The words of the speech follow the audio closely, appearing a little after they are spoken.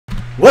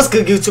What's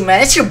good, YouTube,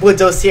 man? It's your boy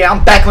Dose here.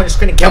 I'm back on the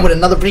screen again with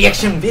another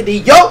reaction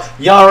video.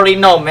 Y'all already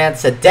know, man.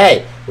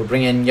 Today, we're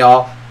bringing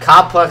y'all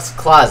Complex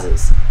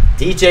Closets.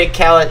 DJ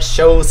Khaled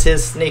shows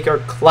his sneaker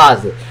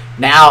closet.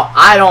 Now,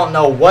 I don't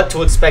know what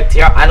to expect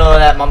here. I know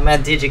that my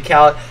man DJ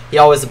Khaled, he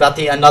always about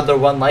the another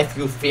one life.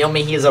 You feel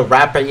me? He's a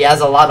rapper. He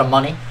has a lot of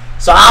money.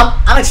 So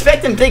I'm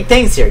expecting big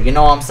things here. You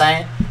know what I'm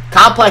saying?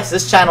 Complex,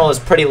 this channel is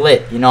pretty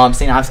lit. You know what I'm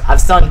saying?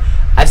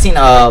 I've seen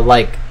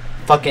like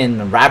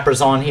fucking rappers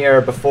on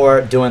here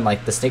before doing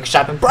like the sneaker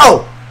shopping.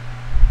 Bro,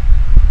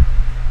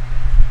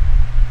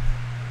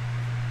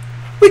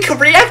 we could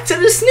react to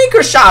the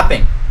sneaker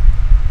shopping.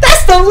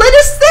 That's the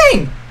littest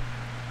thing.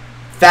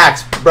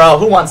 Facts, bro.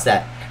 Who wants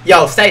that?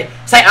 Yo, say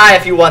I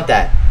if you want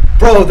that.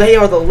 Bro, they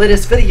are the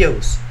littest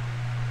videos.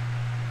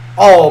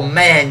 Oh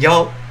man,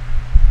 yo,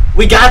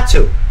 we got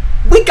to.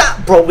 We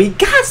got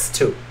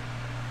to.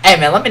 Hey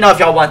man, let me know if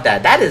y'all want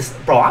that. That is,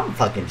 bro, I'm a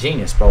fucking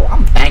genius, bro.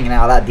 I'm banging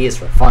out ideas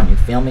for fun, you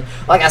feel me?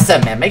 Like I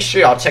said, man, make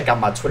sure y'all check out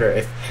my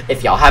Twitter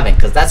if y'all haven't,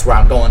 because that's where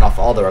I'm going off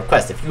all the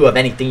requests. If you have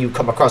anything you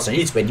come across on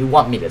YouTube and you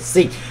want me to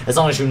see, as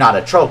long as you're not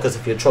a troll, because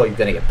if you're a troll, you're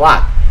gonna get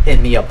blocked, hit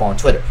me up on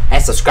Twitter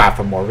and subscribe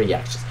for more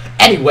reactions.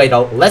 Anyway,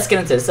 though, let's get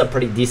into this. It's a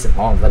pretty decent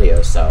long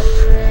video, so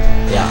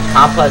yeah,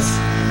 Complex,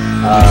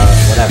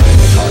 whatever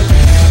they call it.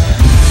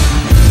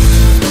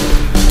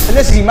 And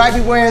listen, he might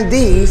be wearing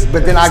these,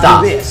 but then I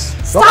do this.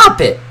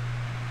 Stop it.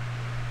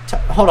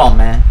 Hold on,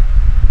 man.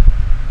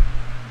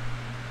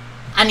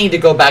 I need to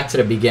go back to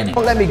the beginning.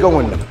 Don't let me go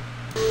in them.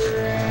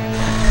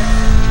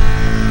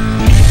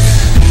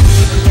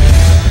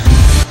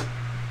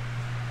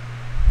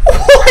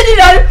 What did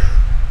I...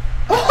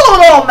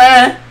 Hold on,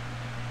 man.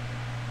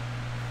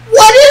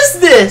 What is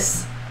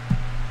this?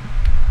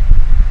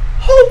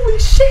 Holy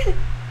shit.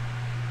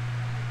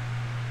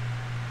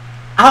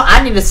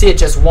 I need to see it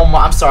just one more.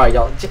 I'm sorry,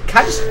 y'all. Can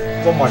I just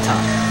one more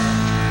time?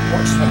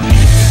 Just one more.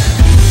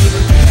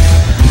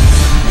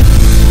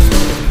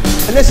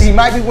 And listen, he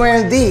might be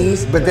wearing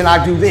these, but then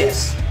I do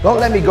this. Don't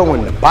let me go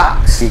in the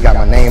box. He got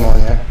my name on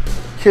there.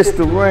 Kiss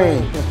the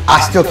ring. I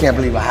still can't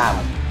believe I have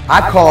them.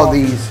 I call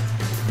these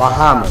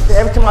Bahamas.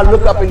 Every time I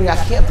look up in here, I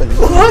can't believe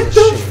this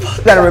shit.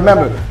 You gotta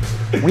remember,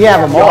 we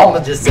have them all. I'm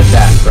gonna just sit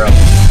back, bro.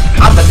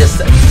 I'm gonna just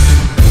sit.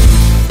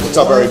 What's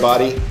up,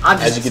 everybody?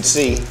 As you can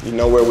see, you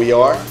know where we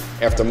are.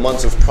 After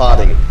months of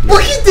prodding,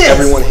 look at this.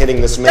 Everyone hitting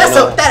this man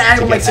up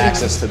to makes get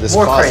access to this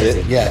more closet.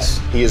 crazy.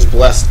 Yes. He is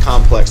blessed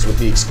Complex with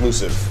the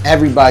exclusive.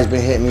 Everybody's been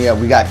hitting me up.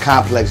 We got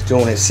Complex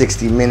doing it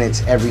 60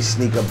 minutes, every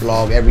sneaker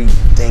blog,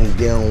 everything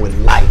dealing with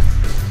life.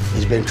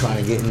 He's been trying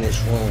to get in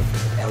this room.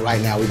 And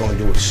right now we're gonna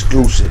do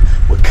exclusive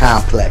with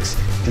Complex,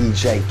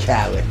 DJ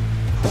Khaled.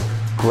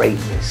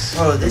 Greatness.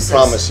 Bro, I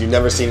promise you've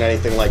never seen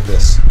anything like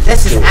this.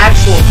 This is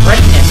actual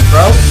greatness,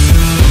 bro.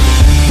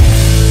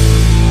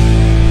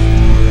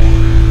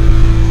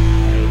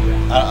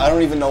 I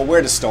don't even know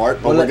where to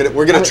start, but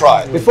we're gonna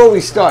try it. Before we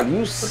start,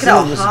 you see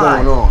what's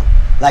going on.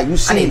 Like you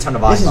see,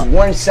 this is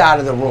one side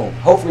of the room.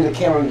 Hopefully the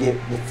camera will get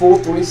the full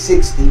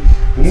 360.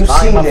 You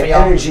see the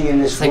energy in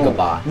this room.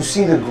 You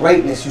see the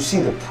greatness. You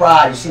see the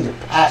pride. You see the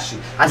passion.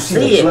 I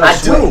see it. I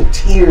do.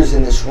 Tears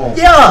in this room.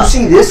 Yeah. You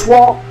see this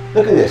wall?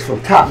 Look at this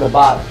from top to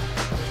bottom.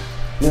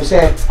 You know what I'm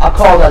saying? I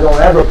call that don't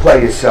ever play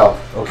yourself,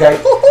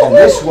 okay? And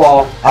this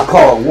wall, I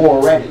call it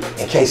war ready,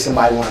 in case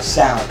somebody want a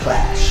sound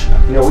clash.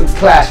 You know, we can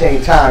clash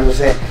anytime, you know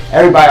what I'm saying?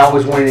 Everybody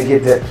always wanted to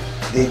get the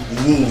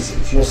Yeezys, you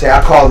know what I'm saying?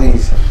 I call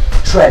these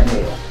treadmill,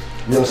 you know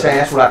what I'm saying?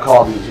 That's what I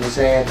call these, you know what I'm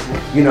saying?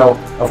 You know,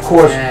 of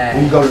course,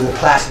 when you go to the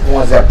classic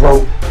ones that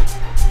broke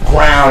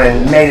ground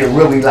and made it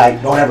really like,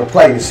 don't ever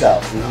play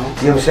yourself, you know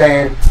what I'm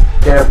saying?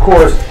 Then of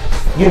course,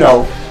 you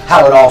know,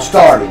 how it all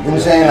started, you know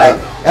what I'm saying? Like,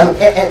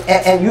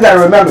 and you gotta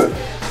remember,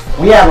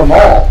 we have them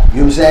all,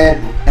 you know what I'm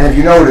saying? And if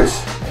you notice,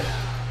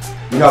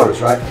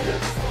 right?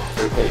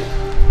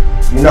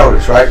 You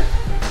notice, right?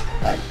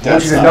 Like, I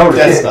want you to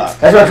notice.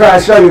 That's what I'm trying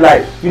to show you,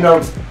 like, you know,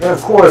 and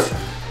of course,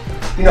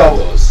 you know,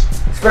 it's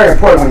very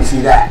important when you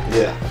see that.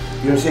 Yeah.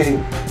 You know what I'm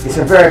saying? It's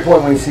very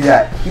important when you see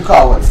that. You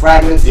call it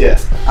fragments. Yeah.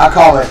 I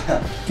call it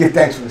give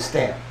thanks for the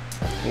stamp.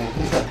 You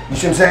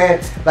see what I'm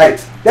saying? Like,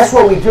 that's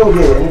what we do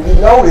here. And if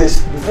you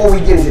notice, before we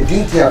get into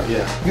detail,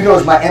 you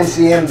notice my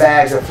MCM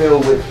bags are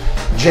filled with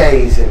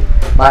J's and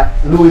my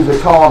Louis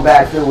Vuitton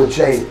bag filled with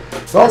J's.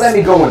 Don't let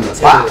me go in the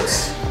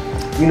box.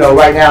 You know,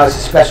 right now it's a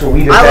special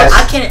We The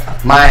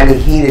Best Miami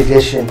Heat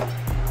edition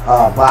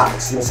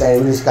box. You know what I'm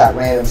saying? We just got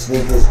random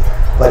sneakers.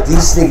 But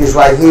these sneakers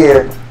right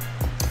here,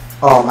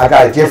 I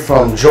got a gift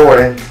from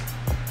Jordan,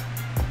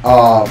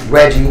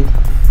 Reggie,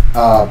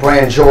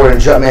 brand Jordan,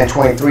 Jumpman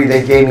 23.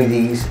 They gave me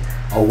these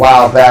a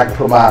while back to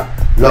put my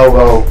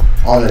logo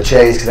on the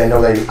J's because they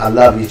know I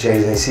love these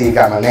J's and they see it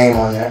got my name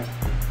on there.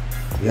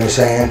 You know what I'm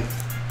saying?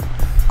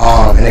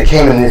 And it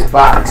came in this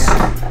box,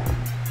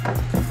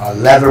 a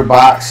leather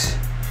box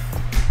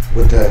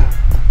with the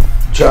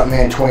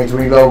Jumpman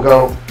 23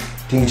 logo,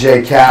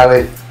 DJ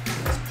Khaled,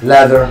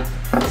 leather.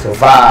 It's a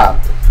vibe.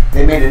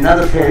 They made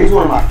another pair. These are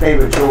one of my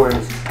favorite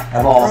Jordans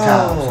of all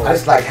times. I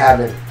just like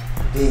having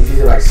these. These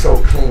are like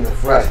so clean and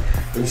fresh.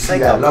 You see Say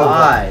that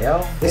goodbye,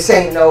 logo? yo. This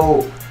ain't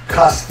no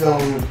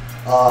custom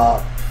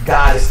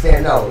guy to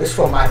stand. No, it's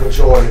from Michael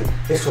Jordan.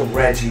 It's from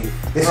Reggie.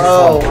 This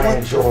Bro, is from Brand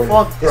what the Jordan.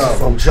 fuck, This bro? is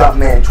from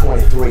Jumpman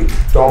 23.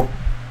 Don't.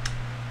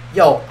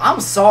 Yo, I'm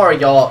sorry,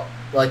 y'all.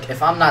 Like,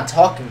 if I'm not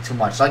talking too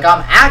much. Like,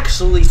 I'm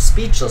actually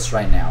speechless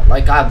right now.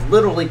 Like, I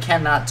literally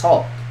cannot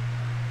talk.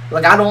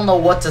 Like, I don't know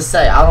what to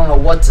say. I don't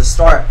know what to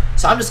start.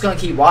 So I'm just gonna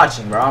keep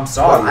watching, bro. I'm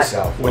sorry.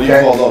 Yourself, What do you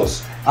call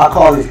those? I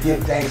call these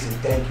give thanks and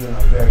thank you, and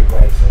I'm very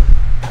grateful.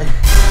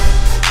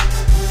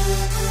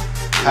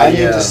 How do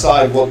you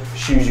decide what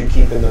shoes you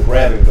keep in the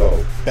grab and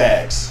go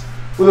bags?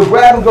 Well, the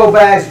grab and go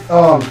bags,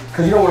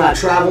 cause you know when I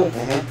travel,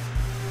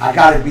 I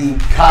gotta be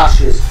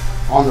cautious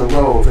on the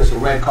road. If it's a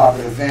red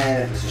carpet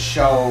event, if it's a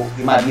show,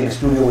 you might be in the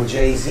studio with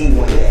Jay-Z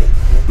one day.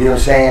 You know what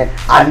I'm saying?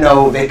 I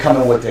know they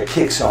coming with their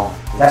kicks on.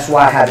 That's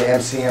why I have the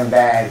MCM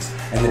bags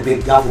and the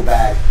big duffel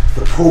bag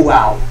to pull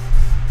out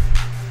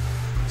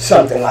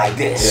something like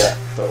this. Yeah.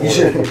 You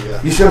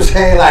see what I'm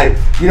saying? Like,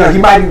 you know, he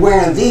might be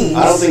wearing these.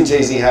 I don't think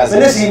Jay-Z has But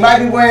listen, he might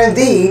be wearing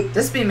these.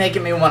 This be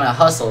making me want to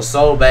hustle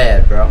so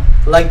bad, bro.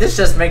 Like, this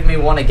just make me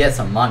want to get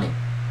some money.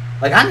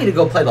 Like, I need to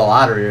go play the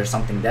lottery or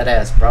something, dead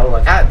ass, bro.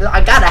 Like,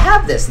 I gotta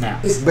have this now.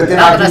 But then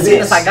now I that I do see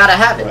this. this, I gotta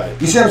have it.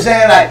 Right. You see what I'm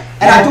saying? Like,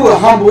 and I do it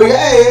humbly.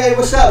 Hey,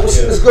 what's up?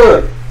 What's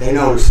good? They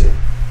notice it.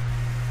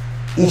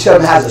 Each of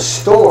them has a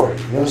story.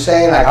 You know what I'm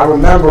saying? Like, I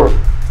remember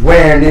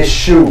wearing this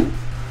shoe.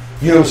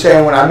 You know what I'm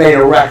saying? When I made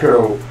a record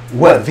or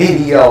what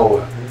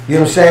video. You know what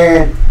I'm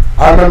saying?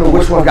 I remember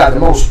which one got the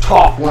most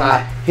talk when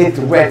I hit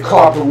the red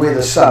carpet with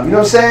or something. You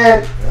know what I'm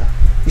saying? Yeah.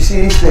 You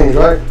see these things,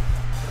 right?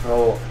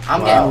 Bro,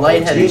 I'm getting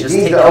lightheaded just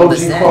These taking the all OG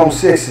this in. Chrome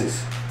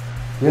 6s.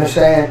 You know what I'm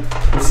saying?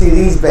 You see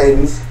these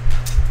babies.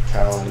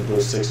 Carolina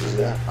Blue Sixers,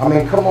 yeah. I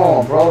mean, come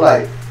on, bro.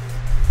 Like,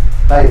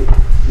 you know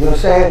what I'm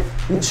saying?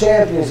 We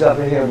champions up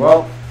in here,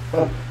 bro.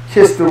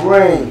 Kiss the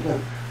ring.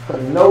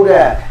 Know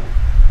that.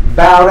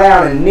 Bow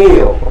down and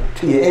kneel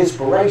to your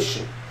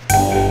inspiration.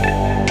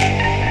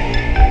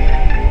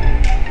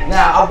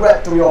 Now, I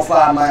rep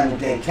 305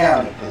 Miami-Dade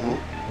County.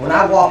 When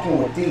I walk in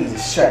with these,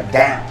 it's shut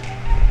down.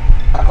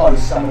 I call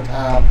these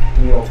summertime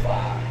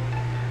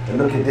 305. And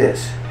look at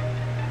this.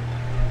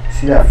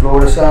 See that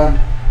Florida sun?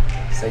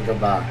 Say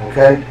goodbye.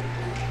 Okay?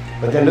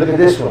 But then look at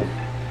this one.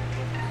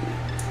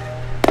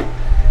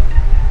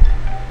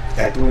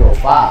 That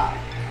 305.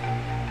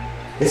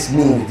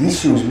 These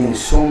shoes mean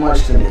so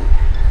much to me.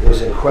 It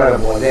was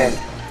incredible. And then,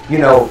 you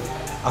know,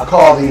 I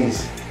call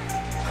these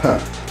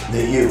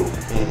the U.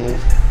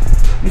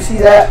 You see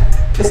that?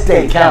 It's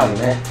Dade County,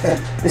 man.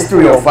 It's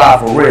 305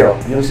 for real. You know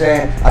what I'm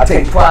saying? I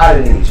take pride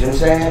in these. You know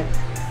what I'm saying?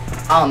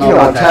 I don't know You know,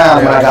 about in that.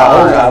 time when I got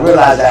older, I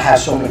realized I had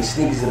so many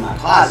sneakers in my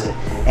closet,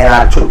 and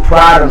I took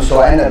pride in them, so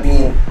I ended up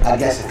being, I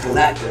guess, a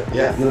collector.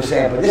 Yeah. You know what I'm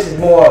saying? But this is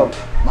more of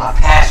my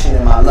passion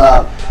and my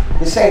love.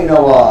 This ain't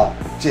no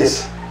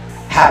just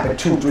happened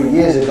 2-3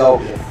 years ago.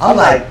 I'm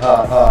like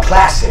a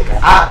classic, an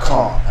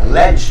icon, a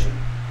legend.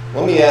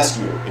 Let me ask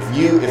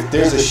you, if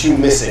there's a shoe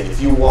missing, if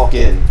you walk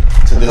in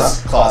to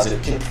this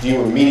closet, do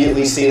you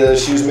immediately see that a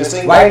shoe's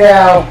missing? Right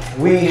now,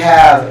 we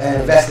have an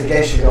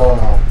investigation going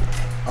on,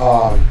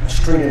 a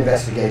street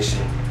investigation.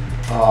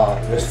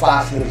 There's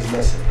 5 sneakers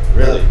missing.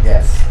 Really?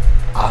 Yes.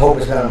 I hope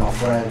it's none of my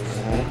friends.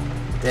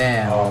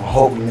 Damn. I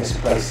hope we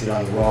misplaced it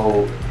on the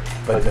road.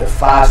 But the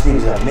 5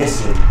 sneakers that are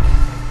missing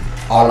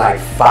are like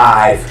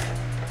 5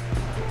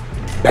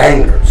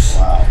 bangers.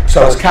 Wow.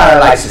 So it's kind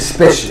of like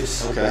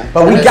suspicious. Okay.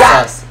 But we That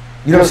got, is us.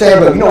 you know what I'm saying?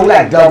 But you know, we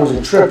like doubles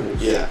and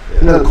triples. Yeah.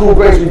 You know, the cool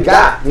grades we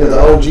got, you know, the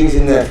OGs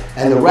and the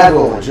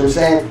regular ones, you know what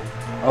I'm saying?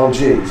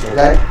 OGs,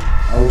 okay?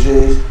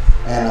 OGs,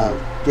 and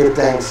give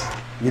thanks,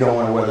 you don't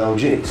want to wear the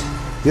OGs.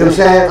 You know what I'm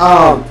saying?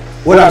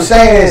 What I'm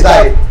saying is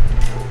like,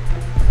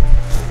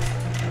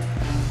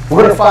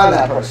 we're gonna find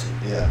that person.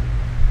 Yeah.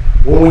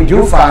 When we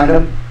do find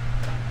them,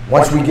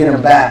 once we get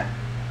them back,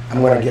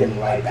 I'm gonna give them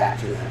right back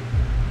to them.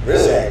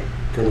 Really? Say,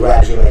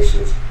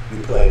 congratulations, you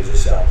played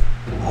yourself.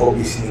 I hope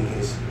these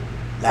sneakers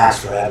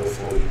last forever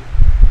for you.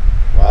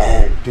 Wow.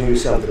 And do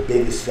yourself the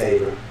biggest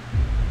favor.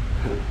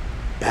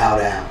 Bow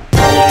down.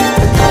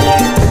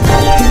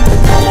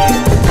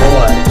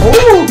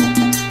 Boy.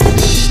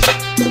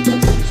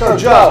 So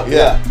Joe,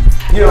 Yeah.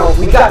 you know,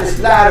 we got this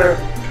ladder.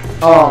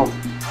 But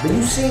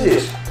you see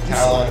this.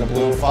 Carolina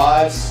Blue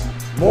 5s.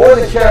 More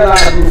than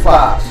Carolina Blue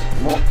 5s.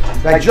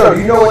 Like Joe,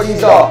 you know what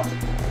these are?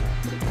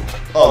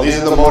 Oh, these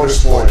are the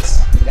Motorsports.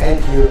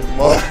 Thank you.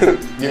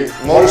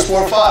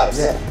 Motorsport 5s.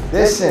 Yeah.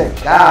 Listen,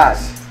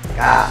 guys,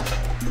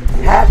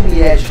 you have to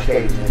be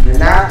educated. If you're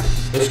not,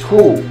 it's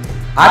cool.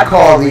 I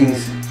call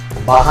these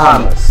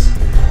Bahamas,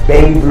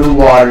 baby blue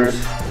waters.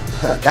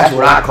 That's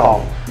what I call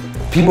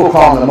them. People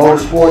call them the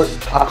motorsports.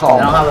 I call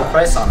They them. don't have a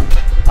price on them.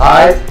 All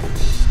right.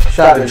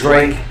 Shout out to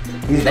Drake.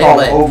 He's They called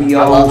lit.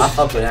 OVOs. I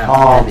fuck with them.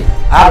 Heavy.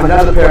 I have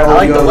another pair of I OVOs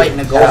like the white and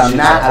the gold that I'm shoes.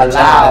 not They're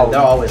allowed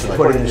always to lit.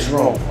 put in this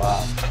room.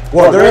 Wow.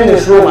 Well, they're in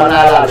this room. I'm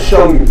not allowed to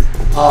show you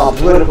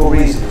political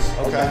reasons.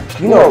 Okay.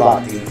 You know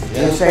about these. You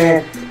know what I'm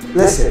saying?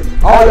 Listen,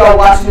 all y'all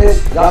watching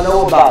this, y'all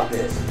know about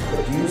this.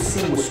 But do you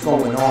see what's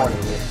going on in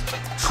here?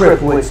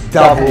 Triplets,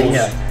 doubles.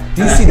 Yeah.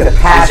 you see the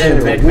passion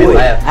of Make the me wood?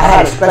 laugh. I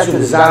had a special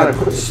designer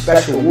put the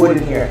special wood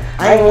in here.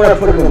 I ain't want to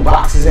put them in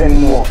boxes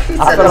anymore. He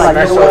I said feel the like, you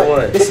know special what?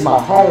 wood. This is my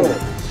home.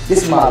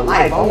 This is my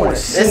life. I want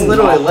to see my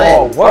literally lit.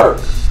 hard work.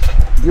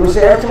 You know what I'm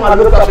saying? Every time I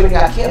look up and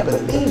I can't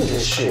believe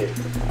this shit.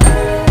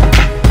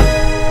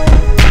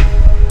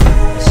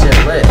 Shit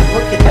lit.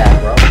 Look at that,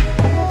 bro.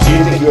 Do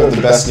you think you have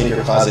the best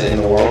sneaker closet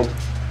in the world?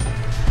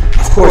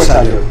 Of course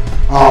I do.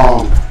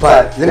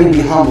 But let me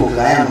be humble because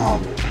I am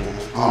humble.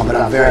 But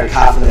I'm very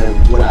confident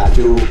in what I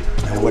do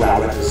and what I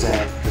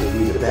represent because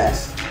we the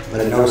best.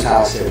 But notice how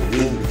I said we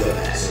the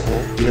best.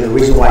 You know, the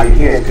reason why you're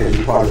here is because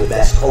you're part of the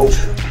best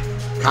culture.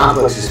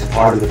 Complex is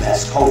part of the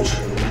best culture.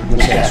 You know what I'm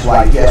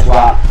saying? That's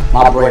why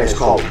my brand is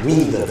called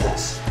We the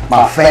Best.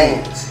 My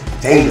fans,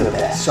 they the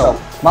best. So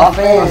my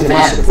fans and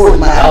my supporters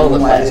might have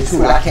one like this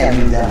too. I can't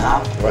leave them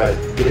out. Right.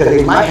 Because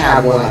they might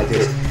have one like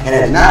this. And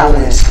if not,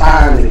 we're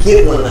inspiring to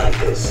get one like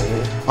this.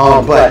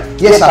 But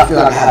yes, I feel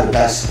like I have the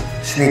best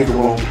sneaker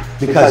room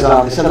because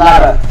it's a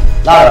lot of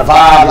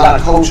vibe, a lot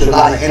of culture, a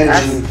lot of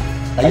energy.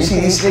 Like you see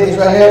these sneakers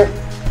right here?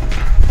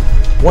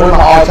 One of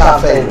my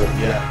all-time favorites.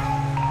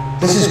 Yeah.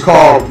 This is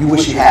called You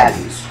Wish You Had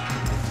These.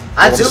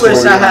 I do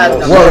wish I had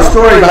them. Well, the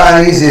story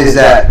behind these is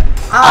that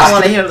I don't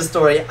want to hear the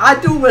story. I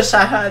do wish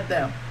I had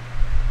them.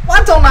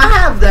 Why don't I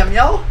have them,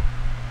 yo?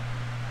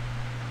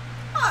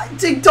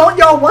 Don't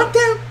y'all want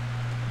them?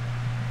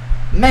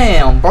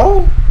 Man,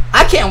 bro.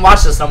 I can't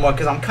watch this no more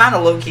because I'm kind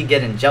of low-key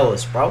getting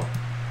jealous, bro.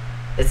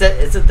 Is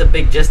it the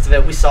big gist of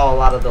it? We saw a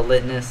lot of the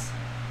litness.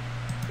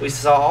 We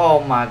saw, oh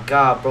my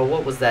god, bro.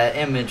 What was that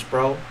image,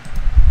 bro?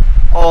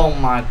 Oh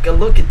my god.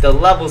 Look at the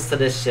levels to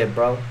this shit,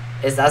 bro.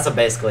 That's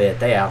basically a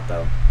day out,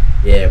 though.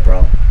 Yeah,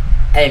 bro.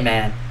 Hey,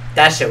 man.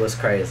 That shit was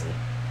crazy.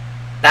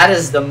 That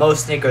is the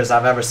most sneakers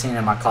I've ever seen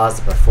in my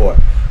closet before.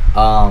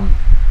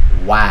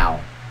 Wow.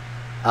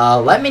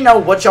 Let me know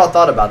what y'all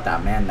thought about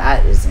that, man.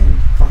 That is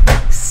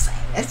fucking insane.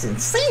 That's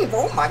insane,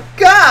 bro. Oh my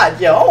god,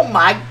 yo. Oh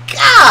my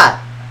god.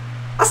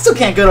 I still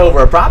can't get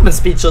over it, bro. I've been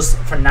speechless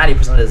for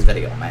 90% of this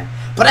video, man.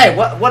 But hey,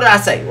 what did I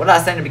say? What did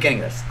I say in the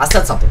beginning of this? I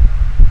said something.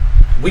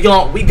 We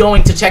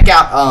going to check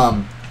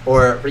out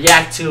or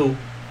react to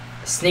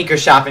sneaker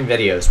shopping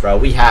videos, bro.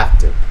 We have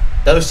to.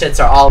 Those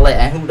shits are all lit,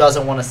 and who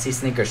doesn't want to see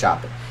sneaker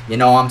shopping? You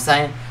know what I'm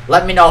saying?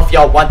 Let me know if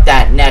y'all want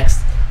that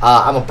next.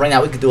 I'm gonna bring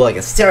that. We could do like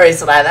a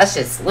series of that. That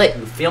shit's lit.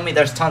 You feel me?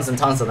 There's tons and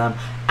tons of them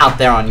out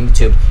there on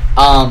YouTube.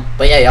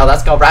 But yeah, y'all,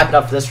 that's gonna wrap it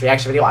up for this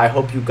reaction video. I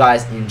hope you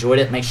guys enjoyed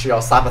it. Make sure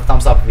y'all slap a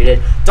thumbs up if you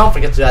did. Don't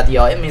forget to do that,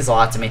 y'all. It means a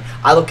lot to me.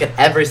 I look at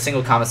every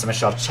single comment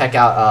section. Y'all check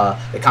out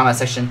the comment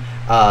section.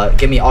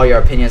 Give me all your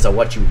opinions of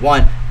what you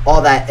want.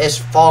 All that is.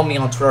 Follow me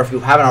on Twitter if you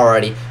haven't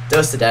already.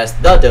 Dose of Dennis,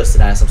 the Dose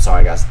of Dennis. I'm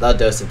sorry, guys. The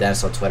Dose of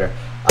Dennis on Twitter.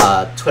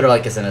 Twitter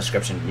link is in the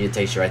description. It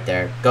takes you right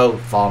there. Go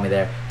follow me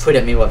there. Tweet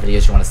at me what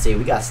videos you want to see.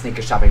 We got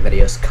sneaker shopping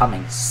videos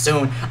coming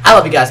soon. I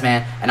love you guys,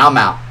 man, and I'm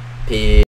out. Peace.